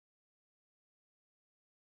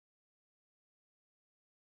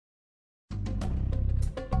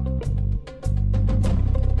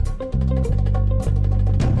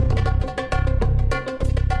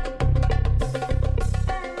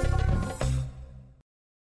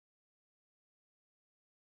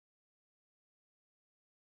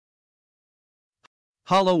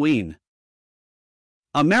Halloween.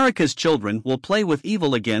 America's children will play with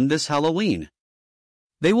evil again this Halloween.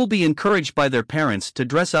 They will be encouraged by their parents to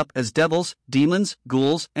dress up as devils, demons,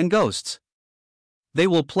 ghouls, and ghosts. They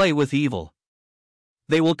will play with evil.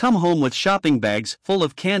 They will come home with shopping bags full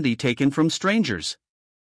of candy taken from strangers.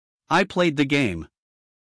 I played the game.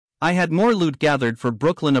 I had more loot gathered for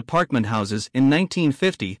Brooklyn apartment houses in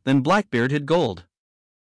 1950 than Blackbeard had gold.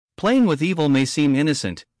 Playing with evil may seem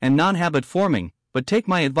innocent and non-habit forming, but take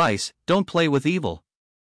my advice, don't play with evil.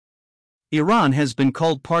 Iran has been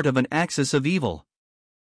called part of an axis of evil.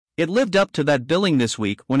 It lived up to that billing this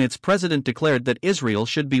week when its president declared that Israel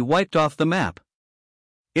should be wiped off the map.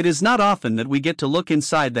 It is not often that we get to look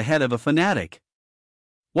inside the head of a fanatic.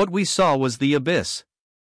 What we saw was the abyss.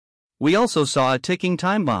 We also saw a ticking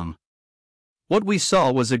time bomb. What we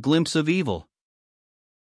saw was a glimpse of evil.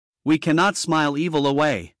 We cannot smile evil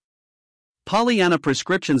away. Pollyanna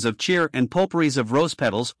prescriptions of cheer and potpourris of rose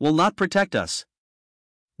petals will not protect us.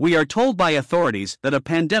 We are told by authorities that a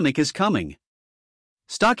pandemic is coming.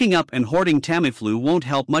 Stocking up and hoarding Tamiflu won't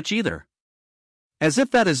help much either. As if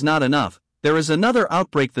that is not enough, there is another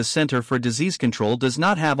outbreak the Center for Disease Control does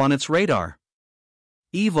not have on its radar.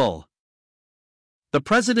 Evil. The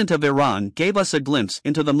president of Iran gave us a glimpse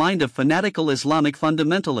into the mind of fanatical Islamic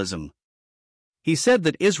fundamentalism. He said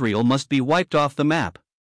that Israel must be wiped off the map.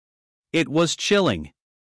 It was chilling.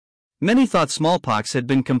 Many thought smallpox had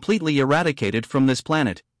been completely eradicated from this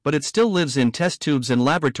planet, but it still lives in test tubes and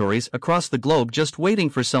laboratories across the globe just waiting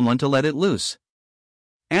for someone to let it loose.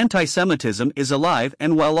 Anti-Semitism is alive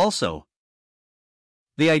and well also.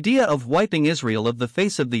 The idea of wiping Israel of the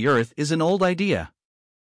face of the earth is an old idea.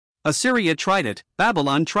 Assyria tried it,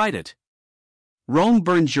 Babylon tried it. Rome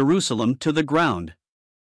burned Jerusalem to the ground.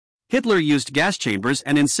 Hitler used gas chambers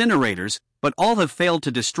and incinerators, but all have failed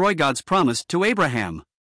to destroy God's promise to Abraham.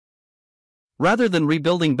 Rather than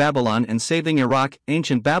rebuilding Babylon and saving Iraq,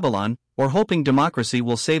 ancient Babylon, or hoping democracy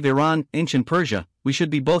will save Iran, ancient Persia, we should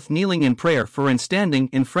be both kneeling in prayer for and standing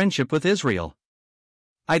in friendship with Israel.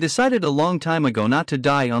 I decided a long time ago not to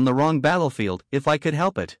die on the wrong battlefield if I could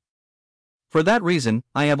help it. For that reason,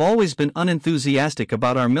 I have always been unenthusiastic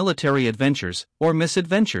about our military adventures, or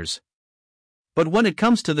misadventures. But when it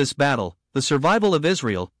comes to this battle, the survival of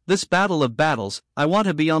Israel, this battle of battles, I want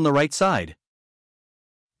to be on the right side.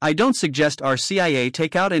 I don't suggest our CIA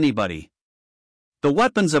take out anybody. The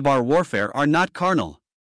weapons of our warfare are not carnal.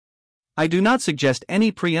 I do not suggest any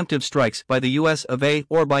preemptive strikes by the US of A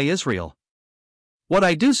or by Israel. What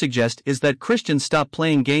I do suggest is that Christians stop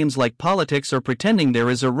playing games like politics or pretending there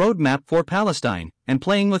is a roadmap for Palestine, and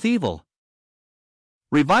playing with evil.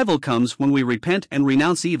 Revival comes when we repent and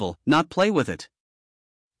renounce evil, not play with it.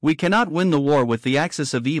 We cannot win the war with the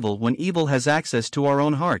axis of evil when evil has access to our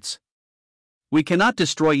own hearts. We cannot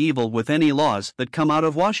destroy evil with any laws that come out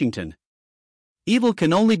of Washington. Evil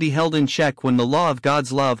can only be held in check when the law of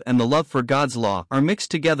God's love and the love for God's law are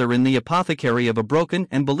mixed together in the apothecary of a broken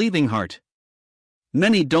and believing heart.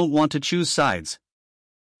 Many don't want to choose sides.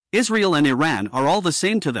 Israel and Iran are all the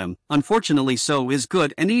same to them, unfortunately so is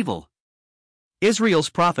good and evil. Israel's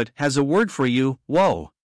prophet has a word for you, woe.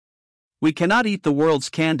 We cannot eat the world's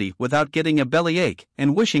candy without getting a bellyache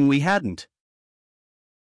and wishing we hadn't.